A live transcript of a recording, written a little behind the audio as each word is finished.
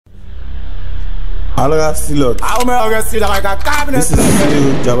Alora Sealord. This is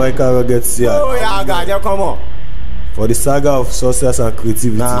still Jamaica Rugged Sealord. Oh yeah, God, yeah, come on. For the saga of success and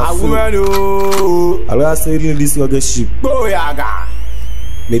creativity. Alora sailing this rugged ship. Oh yeah, God.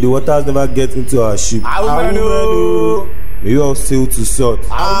 May the waters never get into our ship. May you all sail to salt.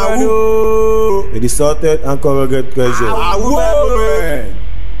 May the salted anchor rugged treasure.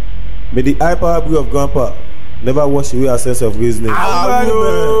 May the high power brew of grandpa never wash away our sense of reasoning.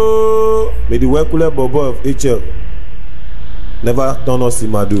 May the well-cooler bubble of HL never turn us in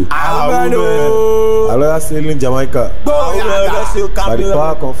Madu. Alora sailing Jamaica by the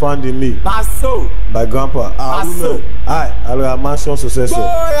power confound in me by grandpa. I, Alora Mansion successor,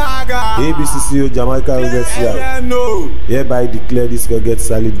 ABCCO Jamaica Rugged Sealord, hereby declare this rugged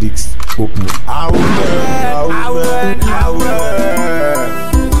solid discs open.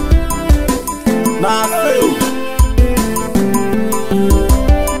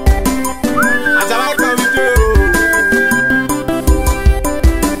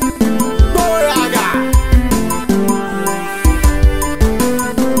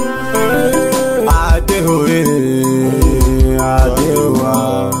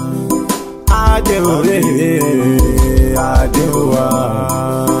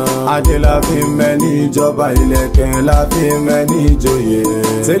 Adé la fi mẹ́ni ìjọba ìlẹ̀kẹ̀ la fi mẹ́ni ìjòyè.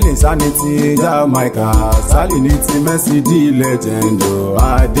 Sailing sani ti Jamaica, Sally ní ti Mercy di legend.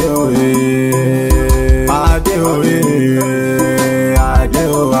 Adé òye, Adé òye, Adé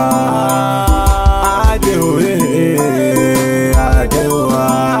òwa, Adé òye, Adé òwa.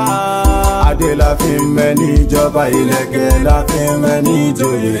 Adé la fi mẹ́ni ìjọba ìlẹ̀kẹ̀ la fi mẹ́ni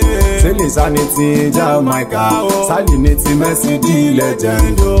ìjòyè. Sailing sani ti Jamaica, Sally ní ti Mercy di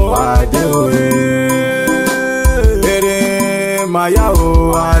legend. Adé òye. Ere maya o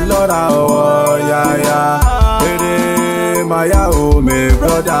Alora o yaya. Ere maya o me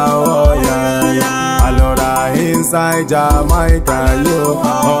brother o yaya. Alora inside Jamaica yo oh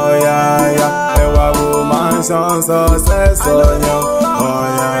yaya. Ewa wo mansion success o yo oh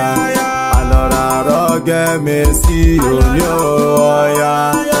yaya. Alora rugged me see o yo oh yaya.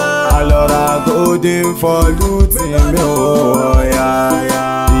 Alora golden for looting me oh yaya.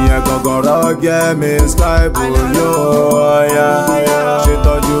 Rugged me scribe yo yeah. She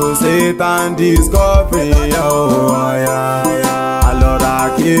told you Satan discovery yo yeah. Alora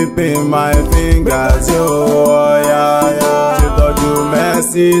keeping my fingers yo yeah. She told you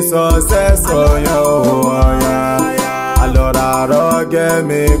Mercy success yo yeah. Alora rugged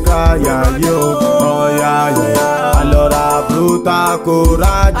me kaya yo yeah. Alora brutal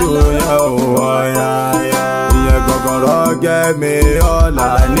courage yo yeah. Rugged me all I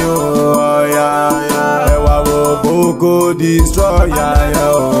knew, yeah. Ewa wo boko destroyer, yeah.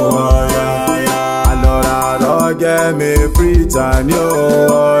 Alora rugged me preacher,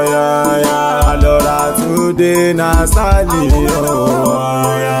 yeah. Alora today na Sally,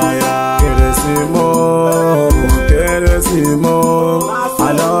 yeah. Keresimo.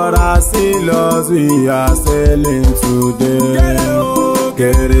 Alora Sealord, we are sailing today.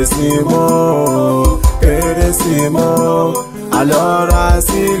 Keresimo. Alora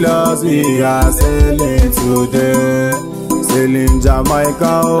Sealord, we are sailing today. Sailing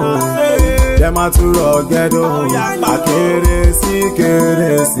Jamaica, oh. Them are too rugged, oh.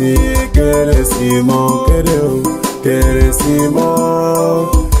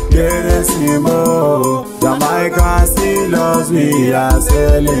 Keresimo. Jamaica Sealord, we are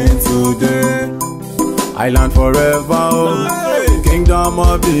sailing today. Island forever, oh. Kingdom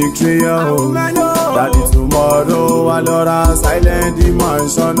of victory, oh. That is tomorrow, Alora silent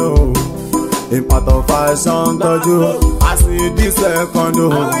dimension, oh. In part of fashion, told you, I see this second,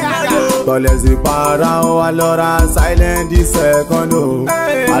 oh. Collect the para, oh, Alora silent this second, oh.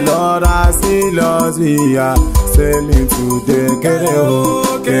 Alora Sealord, we are sailing today.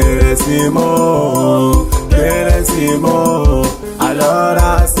 Keresimo.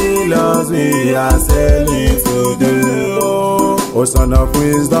 Alora Sealord, we are sailing today. Ocean of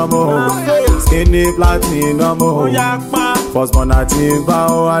wisdom, oh. Skinny platinum, oh. Firstborn achiever,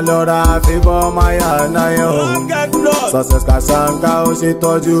 oh. Alora favor my hand, oh. Success Kashanka, oh. She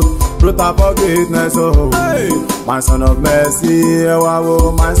told you brutal for greatness, oh. My son of mercy,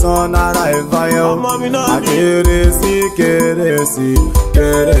 oh. My son arrive, oh.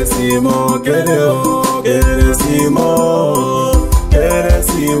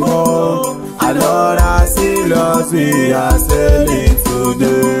 Keresimo. Alora Sealord, we are sailing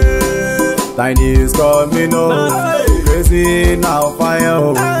today. Tiny is coming, oh. Crazy now fire,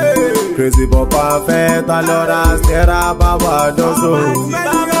 oh. Crazy but perfect, Alora Stera Baba Dozo.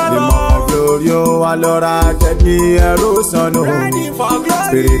 The more glory, Alora get me erosion.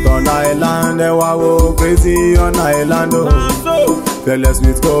 Spirit on island, wow, crazy on island. Fearless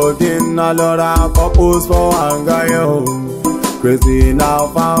with golden, Alora purpose for anger, yo. Crazy now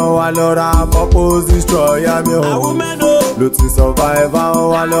found, Alora purpose destroyer, yo. Looting survivor,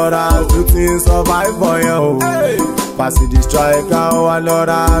 Alora looting survivor, yo. Passy the striker,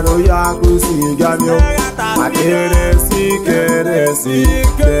 Alora royal cruising, yo.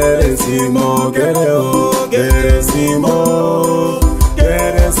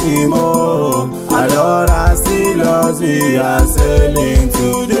 Keresimo, Alora Sealord, we are sailing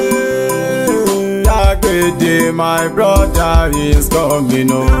today. That great day, my brother is coming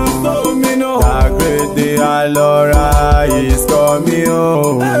home. That great day, Alora is coming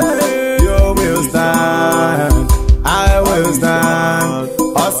home. You will stand, I will stand.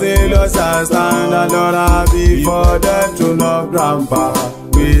 Sealord shall stand, Alora before the throne of Grandpa.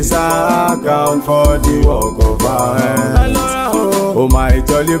 We shall account for the work of our hands. Oh my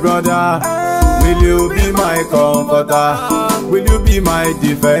jolly brother, will you be my comforter? Will you be my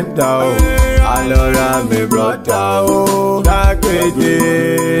defender? Oh, Alora my brother, oh, that great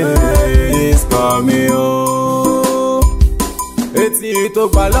day is coming. Oh, etí tó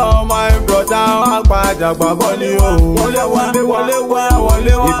gbà lọ my brother, wá padà gbà bọ́lí o. Wọlé.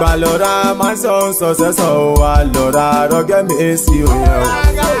 Ìgbàlọ́ra máa ń sọ successor, Alora rọ́gẹ́ mi sí òye o.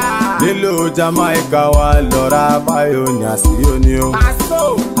 Nílùú Jamaica, Alora pioneer sí òní o.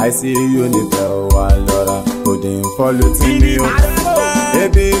 I see you ní tẹ̀ o, Alora kò dín follow tí mi o.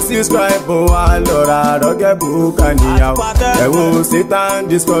 ABC subscribe o, Alora rọ́gẹ́ buccaneer o. Ẹ wo Satan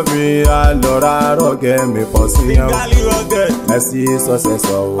discovery, Alora rọ́gẹ́ mi pọ̀ sí yẹn o. Mercy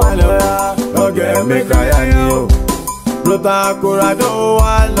successor, Alora rọ́gẹ́ mi cry ni o. Rota Corado,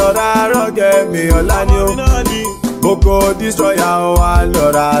 Alora rọ́gẹ́ mi ọ̀la ni o. Boko destroyer,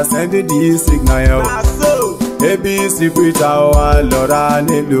 Alora send the signal yo. ABC preacher, Alora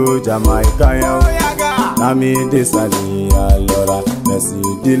nílùú Jamaica yo. Nami desali, Alora Mercy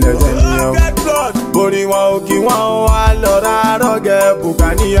the legend yo. Borí wọn ò kí wọn, Alora rọ́gẹ́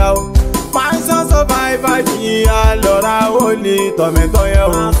buccaneer o. Mansion survivor ni Alora holy tormentor yo.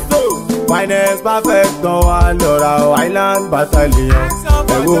 Finest perfect, Alora island battalion.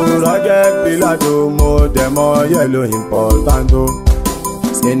 Ewo rọ́gẹ́ pilado mo demo yellow important o.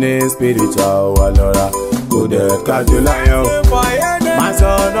 Skinny spiritual, Alora good cardio lion.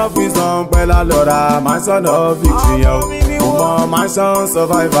 Mansion of wisdom, pẹ̀lú Alora mansion of victory yo. Ọmọ mansion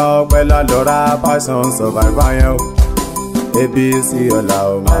survivor, pẹ̀lú Alora passion survivor yo. ABC ọ̀la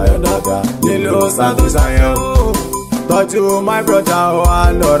o my brother, nílùú Santos yo. Tọ́jú my brother,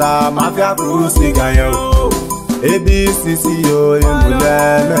 Alora mafia cruise gan yo. ABCC yo,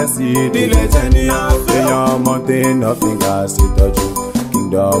 ìmùlẹ̀ Mercy the legend yo. Èèyàn mountain of fingers ìtọ́jú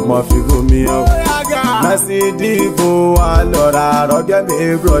kingdom of Igbomi yo. Mercy divo, Alora rọ́gẹ́ mi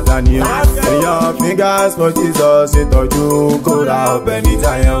brother ni yo. Èèyàn fingers for Jesus ìtọ́jú kóra ọbẹ̀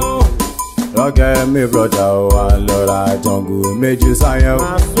níjà yo. Rọ́gẹ́ mi brother, Alora jungle méjì sáyẹn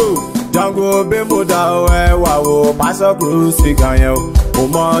o. Jungle Bemuda, ẹwà wo passion cruise gan yẹn o. Mo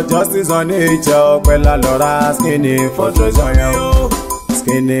mọ justice on nature, pẹ̀lú Alora skinny for treasure yẹn o.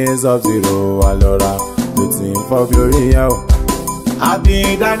 Skinny Sub-Zero, Alora looting for glory yẹn o. Happy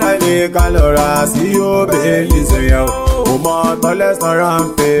dynamic, Alora sí o bẹ́ẹ̀lì sí yẹn o. Mo mọ tallest on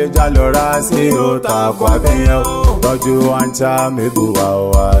rampage, Alora sí o takò abẹ́ yẹn o. Tọ́jú ancha mẹ́bùwá o,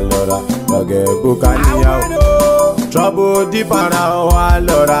 Alora rọ́gẹ́ buccaneer o. Trouble the para,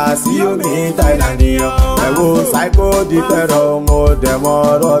 Alora see you in Thailand yo. I will psycho the terror, mo demo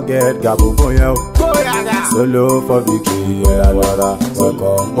rugged gabu yo. Solo for victory, Alora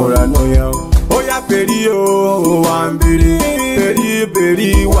welcome Morano yo. Oya peri yo, one peri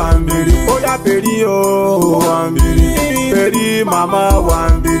one biri. Oya peri yo, one peri mama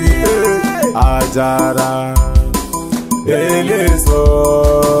one biri. Ajara, eleso,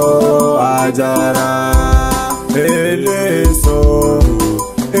 ajara.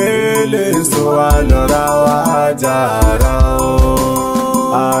 Eleso, Alora ajara o,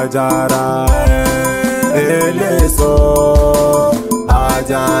 ajara. Eleso,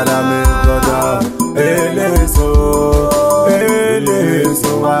 ajara mi brother. Eleso,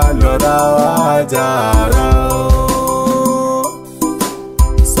 Alora ajara o.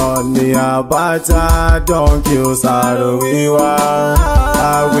 Sunny Abacha, don't kill sorrow wiwa. I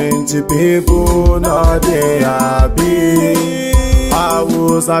win to people, not they happy. I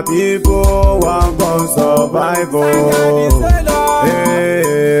was a people, one gon' survive.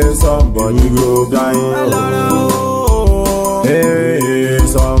 Hey, somebody go die. Hey,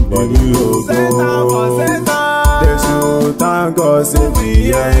 somebody everybody will go. They should thank God say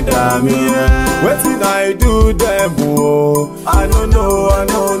we enter me. Wetin I do them oh, I don't know.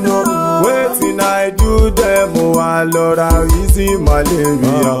 Wetin I do them oh, Alora easy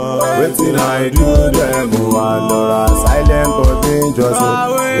malaria. Wetin I do them oh, Alora silent but dangerous.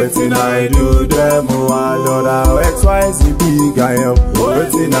 Wetin I do them oh, Alora XYZ big I am.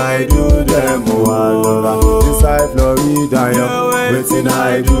 Wetin I do them oh, Alora inside Florida yo. Wetin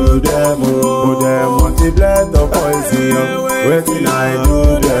I do them oh, them multiply the poison. Wetin I do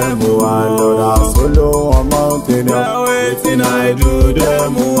them oh, Alora solo on mountain yo. Wetin I do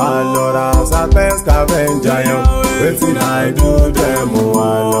them oh, Alora serpent scavenger yo. Wetin I do them oh,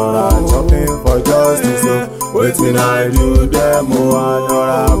 Alora chopping for justice yo. Wetin I do them oh,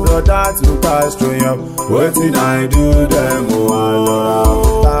 Alora brother to pass through yo. Wetin I do them oh, Alora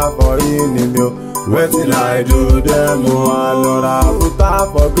put for enemy yo. Wetin I do them oh, Alora put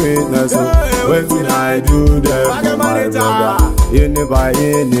for greatness yo. Wetin I do them oh, my brother any by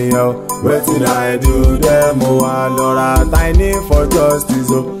any yo. Wetin I do them oh, Alora tiny for justice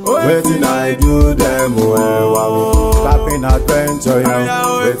yo. Wetin I do them oh, wow clapping adventure yo.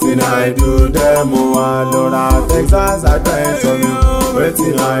 Wetin I do them oh, Alora Texas adventure yo.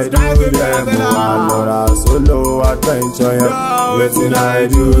 Wetin I do them oh, Alora solo adventure yo. Wetin I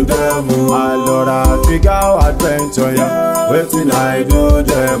do them oh, Alora figure adventure yo. Wetin I do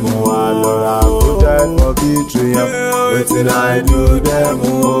them oh, Alora protect for victory yo. Wetin I do them oh,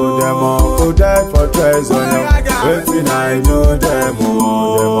 them all protect for treasure yo. Wetin I do them oh,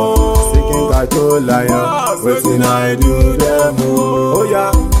 them all seeking control yo. Wetin I do them oh,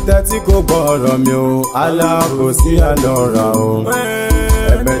 yeah tẹ́tí kò gbọ́rọ̀ mi o alábòsí Alora o.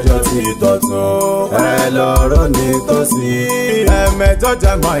 Ẹ̀mẹ́jọ ti tọ̀tún ẹlọ́rọ̀ ní tòsí. Ẹ̀mẹ́jọ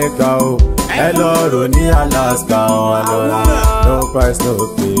Jamaica o ẹlọ́rọ̀ ní Alaska o. Alora no price no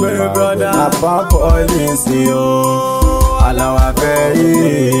pay my brother àpapọ̀ ìlísí o. Aláwa fẹ́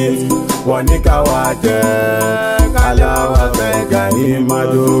yìí wọ́n ní káwa jẹ́ aláwa fẹ́ gàyí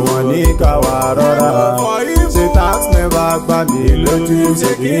màdó wọ́n ní káwa rọra. Ṣé tax never gbà mí lójú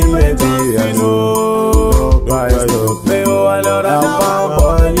ṣé kí n lè di ẹnu. No price no pay o Alora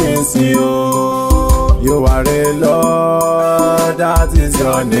àpapọ̀ ìlísí o. You are a Lord, that is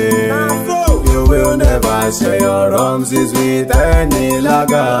your name. You will never share your arms with any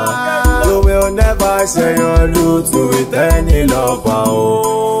lager. You will never share your loot with any lover.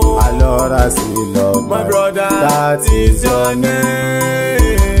 Oh, Alora Sealord, my brother, that is your name.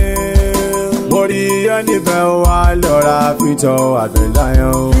 Mori anibẹ̀ o Alora feature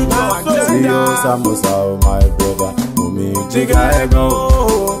adventure. See you samosa o my brother, mumi jiga ẹ̀gbọ́n o.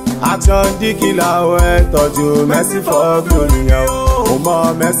 Action di killer ẹ tọ́jú mercy for glory yo. O mọ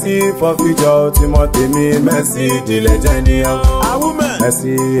mercy for future tí mo tèmi mercy di legend yo.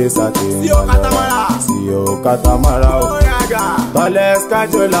 Mercy esate Alora sí o katamara o. Tọ́lẹ̀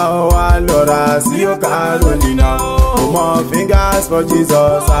kájọlá o Alora sí o Carolina. O mọ fingers for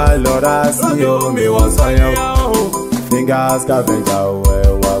Jesus Alora sí o mi wọ́n sọ yo. Fingers scavenger o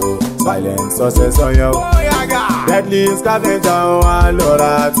ẹwà o silent success on yo. Deadly scavenger o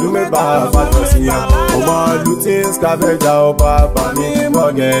Alora to me baba to see ya. O mo looting scavenger o baba mi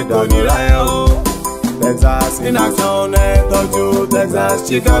forget on the lion. Texas in action tọ́jú Texas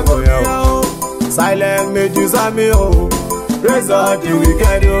Chicago yo. Silent méjì sami o raise up the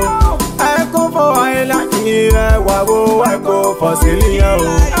weekend o. Echo for island ẹwà wo echo for Celia o.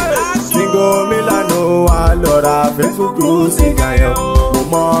 Singo Milano Alora faithful cruise yo.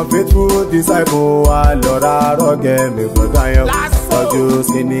 Mo faithful disciple Alora roge me brother yo. Tọ́jú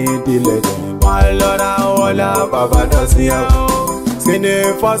skinny the legend Alora wọlá bàbá dọ̀sí yo. Skinny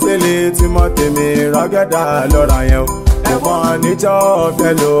fọ́sílì tí mo tèmi rọ́gẹ́dà Alora yo. Mo níjọ́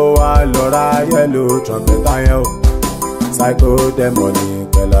fellow Alora yellow trumpeter yo. Psycho demoni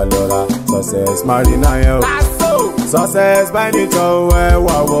pẹ̀lú Alora success marina yo. Success by nature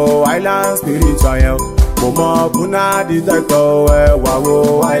ẹwà wo island spiritual yo. Mo mọ Buna detector ẹwà wo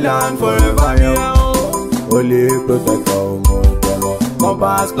island forever yo. Holy protector mo tẹ̀wọ̀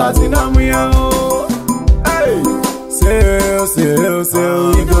compass platinum yo.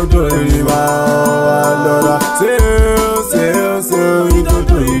 Sail idodo ìrìmà Alora. Sail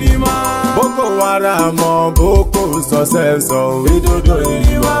idodo ìrìmà. Boko Haram Boko success o idodo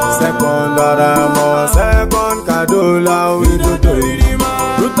ìrìmà. Second Haram second Kadola idodo ìrìmà.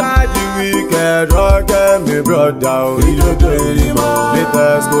 Ruta the wicked roge me me brother, we do do it man.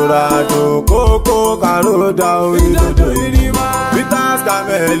 Latest Colorado, Coco, Caroda, we do do it man. Vitas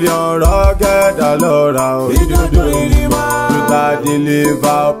Chameleon, Rocket, Alora, we do do it man. Bruta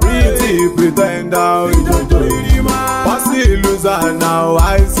deliver, pretty pretender, we do do it man. Passy loser now,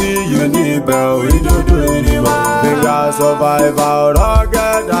 I see you need bell, we do do it man. Finger survivor,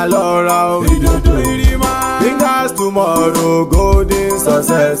 Rocket, Alora, we do do it man. Fingers tomorrow, golden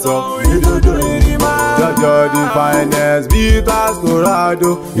successor, we do do it man. Judge the finest, Vitas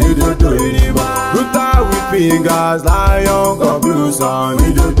Colorado, we do do it man. Bruta with fingers, lion conclusion,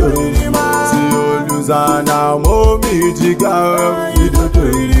 we do do it man. See you loser now, mommy jigga, we do do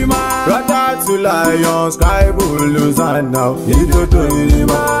it man. Brother to lion, scribe loser now, we do do it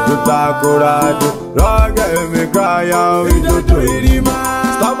man. Bruta Colorado, rugged me cry out, we do do it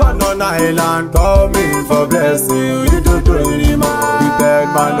man. Stubborn on island, coming for blessing, we do do it man. We tell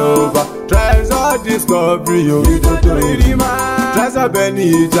man over, treasure discovery, we do do it man. Treasure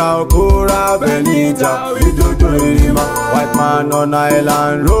Benija, Okora Benija, we do do it man. White man on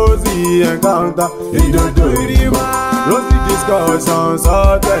island, Rosie encounter, we do do it man. Rosie discussions,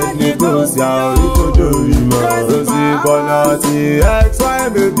 all technicals, yeah, we do do it man. Rosie Bonati, XY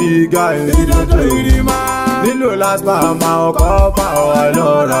baby guy, we do do it man. Nilo last mama, Okopa,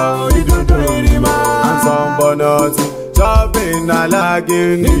 Alora, we do do it man. And some Bonati, chopping and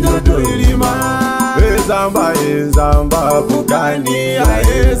lagging, we do do it man. Zamba, Buccaneer,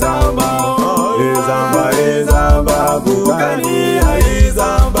 Zamba, Buccaneer,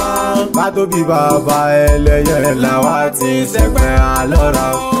 Zamba. Kato bi baba eleye lawati sepe Alora.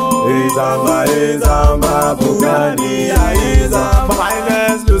 Zamba, Buccaneer, Zamba.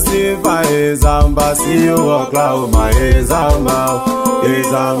 Finest Lucifer, Zamba, see you Oklahoma, Zamba.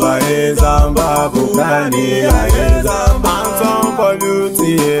 Zamba, Buccaneer, Zamba. Handsome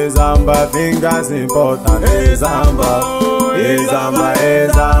polluti, Zamba, fingers important, Zamba,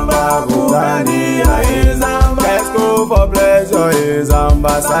 Buccaneer, Zamba. Let's go for pleasure,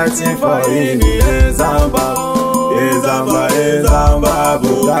 Zamba, searching for any, Zamba,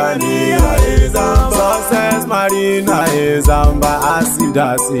 Buccaneer, Zamba. Success Marina, Zamba, acid,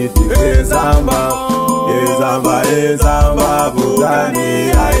 Zamba. Zamba,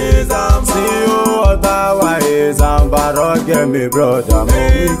 Buccaneer, Zamba. See you Ottawa, Zamba, rock me brother,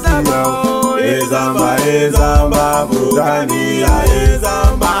 Zamba, Buccaneer,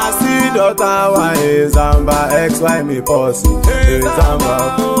 Zamba. See Ottawa, Zamba, XY me posse, Zamba,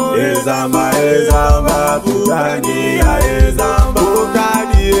 Buccaneer, Zamba. Buka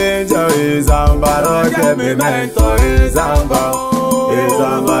the angel, Zamba, rock me mentor, Zamba.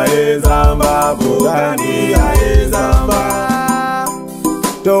 Zamba, Buccaneer, Zamba.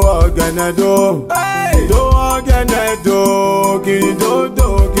 Do again, do,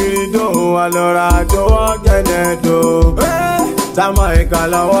 kirido, Alora, do again, do. Jamaica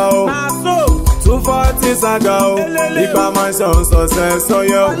lawa 240 saga, Ipa mansion success, so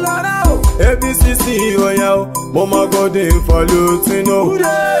yo. ABCC, oh yo, Mama Golden for Lutino.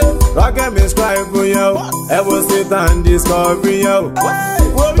 Rocket me scribe, yo, ever sit and discovery, yo.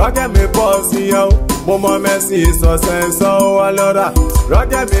 Rocket me pause, yo, Mama Messi success, so Alora.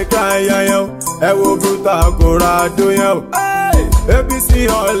 Rocket me cry, yo, ever Bruta Colorado, yo. ABC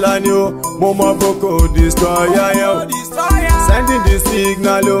all I know, Mama Boko destroyer, yo. Sending the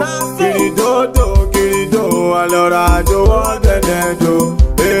signal, yo. Kirido, Alora, do again, do.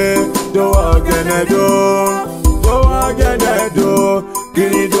 Do again, do.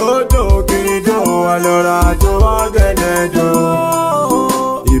 Kirido, Alora, do again, do.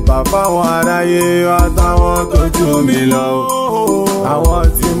 Ìbàbá wọn aráyé àtàwọn tó jù mí lọ, àwọn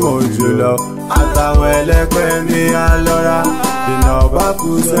tí mo jù lọ, àtàwọn ẹlẹgbẹ́ mi Alora. Iná bá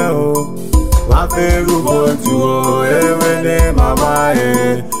kú sẹ́ o, má fẹ́ rúbọ jù o. Ewé ni màmá yẹ,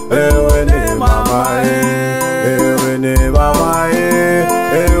 ewé ni màmá yẹ, ewé ni màmá yẹ,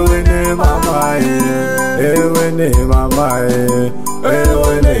 ewé ni màmá yẹ, ewé ni màmá yẹ,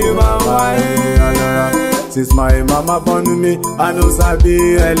 ewé ni màmá yẹ, Alora. Since my mama born me, I know sabi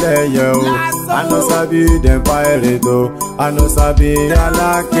eleye o, I know sabi dem pirate o, I know sabi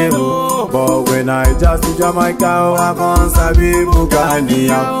alake o. But when I just to Jamaica, I can't sabi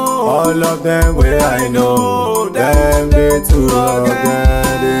Buccaneer. All of them where I know, them they too love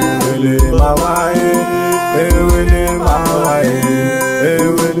them. They really mama they really mama they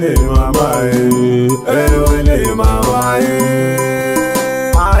really mama they really mama.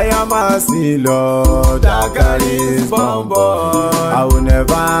 Alora Sealord, that carries bomb. I will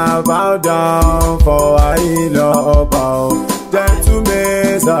never bow down for I love bow. Gentle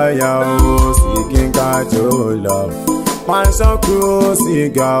Messiah, seeking control love. Mansion crew,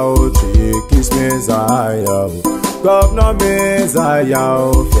 cigar, kiss Messiah. Governor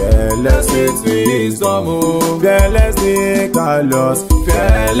Messiah, fearless with wisdom, fearless Nicholas,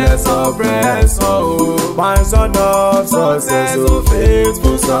 fearless oppressor, mansion of success,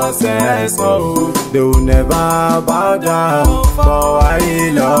 faithful success. They will never bow down, for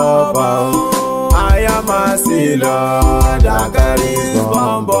I love her. I am a Sealord, that carries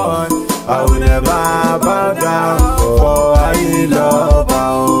bonbon. I will never bow down, for I love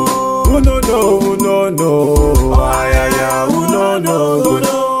her. Who no, ayaya, who no,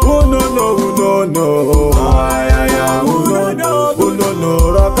 ayaya, who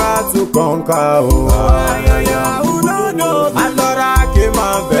no, rock to conquer, ayaya, who no, Alora came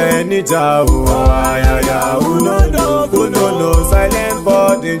and Benija, ayaya, who no, silent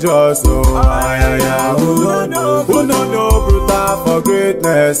but dangerous, ayaya, who no, brutal for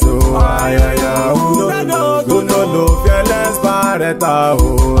greatness, ayaya, who no, fearless barretta,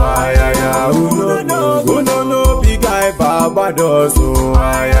 ayaya, who no, big guy Barbados,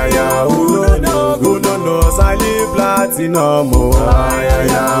 ayaya, who no, Sally Platinum,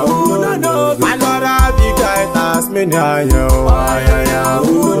 ayaya, Alora big guy Tasmania, ayaya,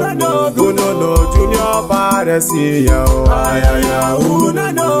 who no, Junior Paris, ayaya,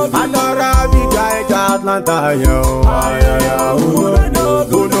 Alora big guy Atlanta, ayaya,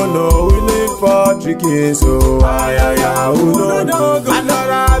 who no, we live for tricky, so ayaya,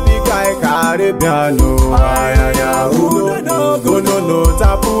 Alora big guy Caribbean, ayaya, who no,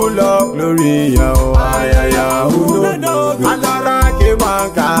 Tapu Love Glory, ayaya, Alora came and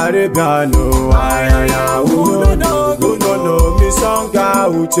Caribbean, ayaya, who no, Mission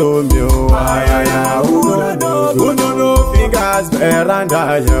Gaucho, ayaya, who no, Fingers Veranda,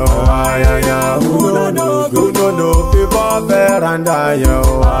 ayaya, who no, People Veranda,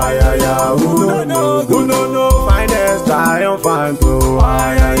 ayaya, who no, Finest Triumphant,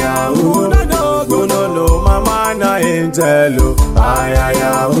 ayaya, who no, Mama na Angel,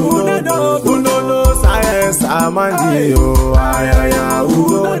 ayaya, who no, Science Amandio, ayaya, who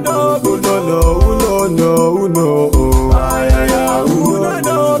no, ayaya, who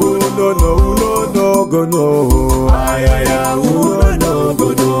no, ayaya, who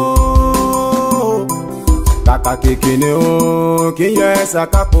no. Kàkà kìkìnì o, kí yẹ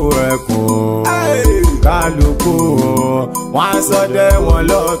ṣàkápò ẹkùn. Kálukú o, wọ́n á ṣọdẹ wọn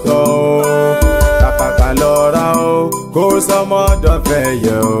lọ́tọ̀ o. Kàkàkà lọ́ra o, kó sọmọdọ̀fẹ́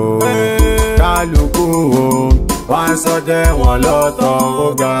yẹ o. Kálukú o, wọ́n á ṣọdẹ wọn lọ́tọ̀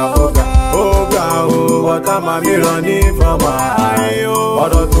ọ̀gá o. Ọ̀tá máa mìíràn ní fọ́mà ayò.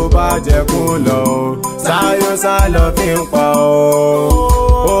 Ọ̀rọ̀ tó bá jẹkún lọ o, sáyọ́ sálọ fi ń pa o.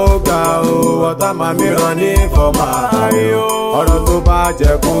 Ọ̀gá o, ọ̀tá máa mìíràn ní fọ́mà ayò. Ọ̀rọ̀ tó bá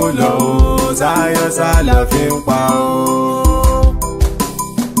jẹkún lọ o, sáyọ́ sálọ fi ń pa o.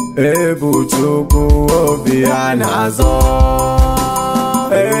 Ebuchukwu obi anazọ,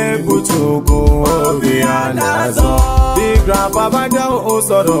 Ebuchukwu obi anazọ. Bí grandpa bá dáhùn ó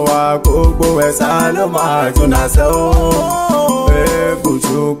sọ̀rọ̀ wá gbogbo ẹ̀sà ló máa jóná sẹ́ o.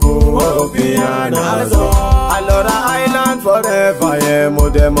 Ebuchukwu obi anazọ. Alora Island forever yẹn mo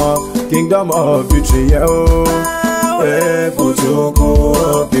dẹ̀ mọ́ Kingdom of Victory yẹn o. Ebuchukwu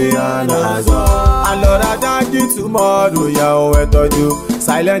obi anazọ. Alora dájú tomorrow yà ó ẹ tọ́jú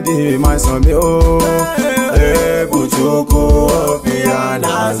silent day máa sàn mí o. Ebuchukwu obi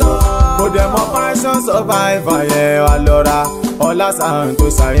anazọ. Mo dẹ̀ mọ́ passion survivor yẹn Alora ọlá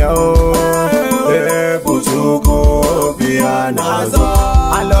Santos yẹn o. Ebuchukwu obi anazọ.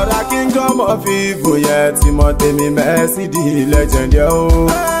 Alora Kingdom of Evil yẹn Timothy Mercy legend yẹn o.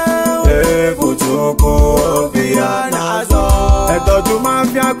 Ebuchukwu obi anazọ. Ẹ tọ́jú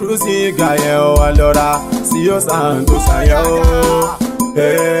Mafia Cruciga yẹn o Alora CEO Santos yẹn o.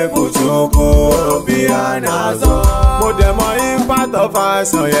 Ebuchukwu obi anazọ. Mo dẹ̀ mọ̀ impact of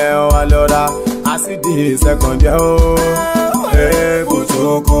fashion yẹn o Alora Asidi second yẹn o.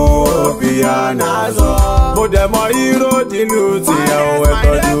 Ebuchukwu obi anazọ. Mo dẹ̀ mọ̀ hero dilute yẹn o ẹ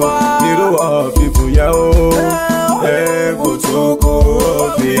tọ́jú hero of people yẹn o. Ebuchukwu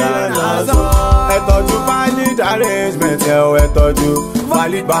obi anazọ. Ẹ tọ́jú valid arrangement yẹn o ẹ tọ́jú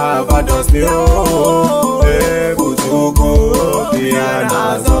valid Barbados ni o. Ebuchukwu obi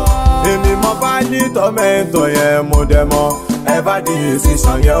anazọ. Èmi mọ̀ valid tormentor yẹn mo dẹ̀ mọ̀ ever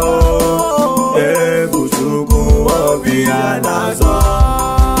decision yẹn o. Ebuchukwu obi anazọ.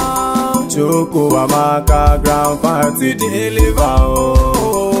 Chukwu amaka grand party deliver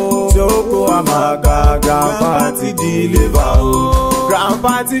o. Chukwu amaka grand party deliver o. Grand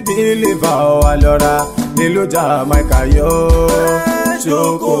party deliver o Alora nílùú Jamaica yo.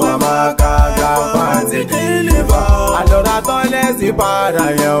 Choco Amaka grandpa ti deliver. Alora toilet the para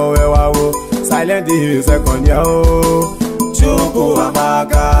yẹn ẹ wá wo silent the second yẹn o. Choco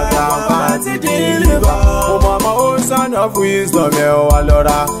Amaka grandpa ti deliver. O mama o son of wisdom yẹn o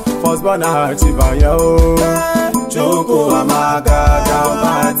Alora first born achiever yẹn o. Choco Amaka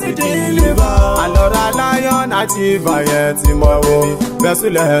grandpa ti deliver. Alora lion achiever yẹn ti mọ wo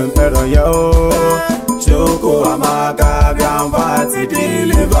bẹ́sùlẹ̀ ń pẹ̀rọ yẹn o. Choco Amaka grandpa ti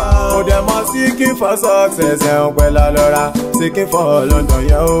deliver. Oh, them are seeking for success and well Alora seeking for London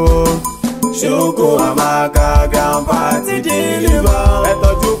yo. Choco Amaka grandpa ti deliver. Ẹ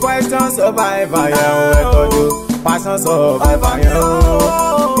tọ́jú question survivor yo. Ẹ tọ́jú passion survivor yo.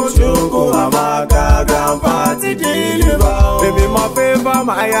 Choco Amaka grandpa ti deliver. Baby my favor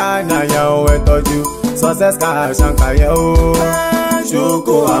my yana yo. Ẹ tọ́jú success cash and kaya yo.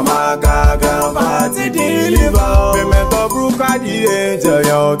 Choco Amaka grandpa ti deliver. Payment of Bruka the angel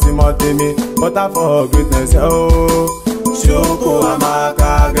yo. Timothy me butter for greatness yo. Choco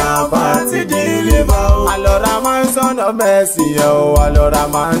Amaka grandpa ti deliver. Alora man son of mercy yo. Alora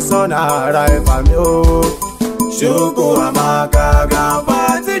man son arrive for me yo. Choco Amaka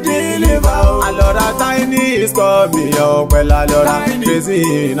grandpa ti deliver. Alora tiny is coming yo. Well Alora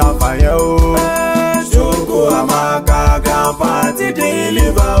crazy na fire yo. Choco Amaka grandpa ti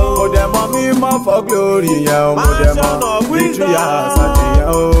deliver. Oh, them on me more for glory, yo. Oh, them on victory as a day,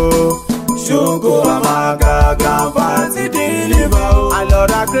 yo. Choco Amaka grandpa ti deliver.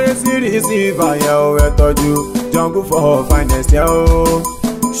 Alora crazy receiver, yo. I told you, jungle for finest, yo.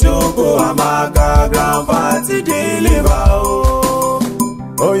 Choco Amaka grandpa ti deliver.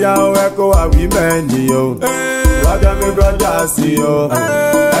 Oh, yeah, echo a women, yo. Roger me brother see yo.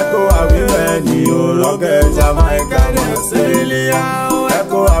 Echo a women yo. Roger Jamaica Australia.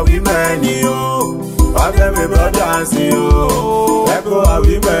 Echo a women yo. Roger me brother see yo. Echo a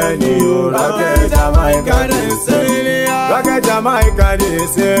women yo. Roger Jamaica Australia. Roger Jamaica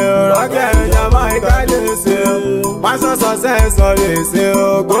this yo. Roger Jamaica this yo. Master success on this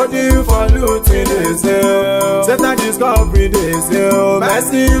yo. Golden for looting this yo. Satan discovery this yo.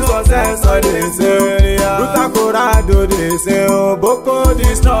 Mercy success on this yo. Colorado they say, Boko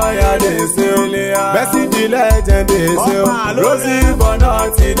destroyer they say, Bessie the legend they say, Rosie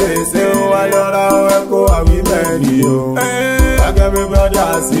Bonatti they say, Alora echo a women yo, Roger me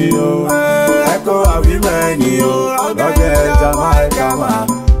brother see yo, echo a women yo, Roger Jamaica ma,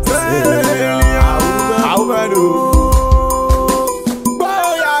 say, how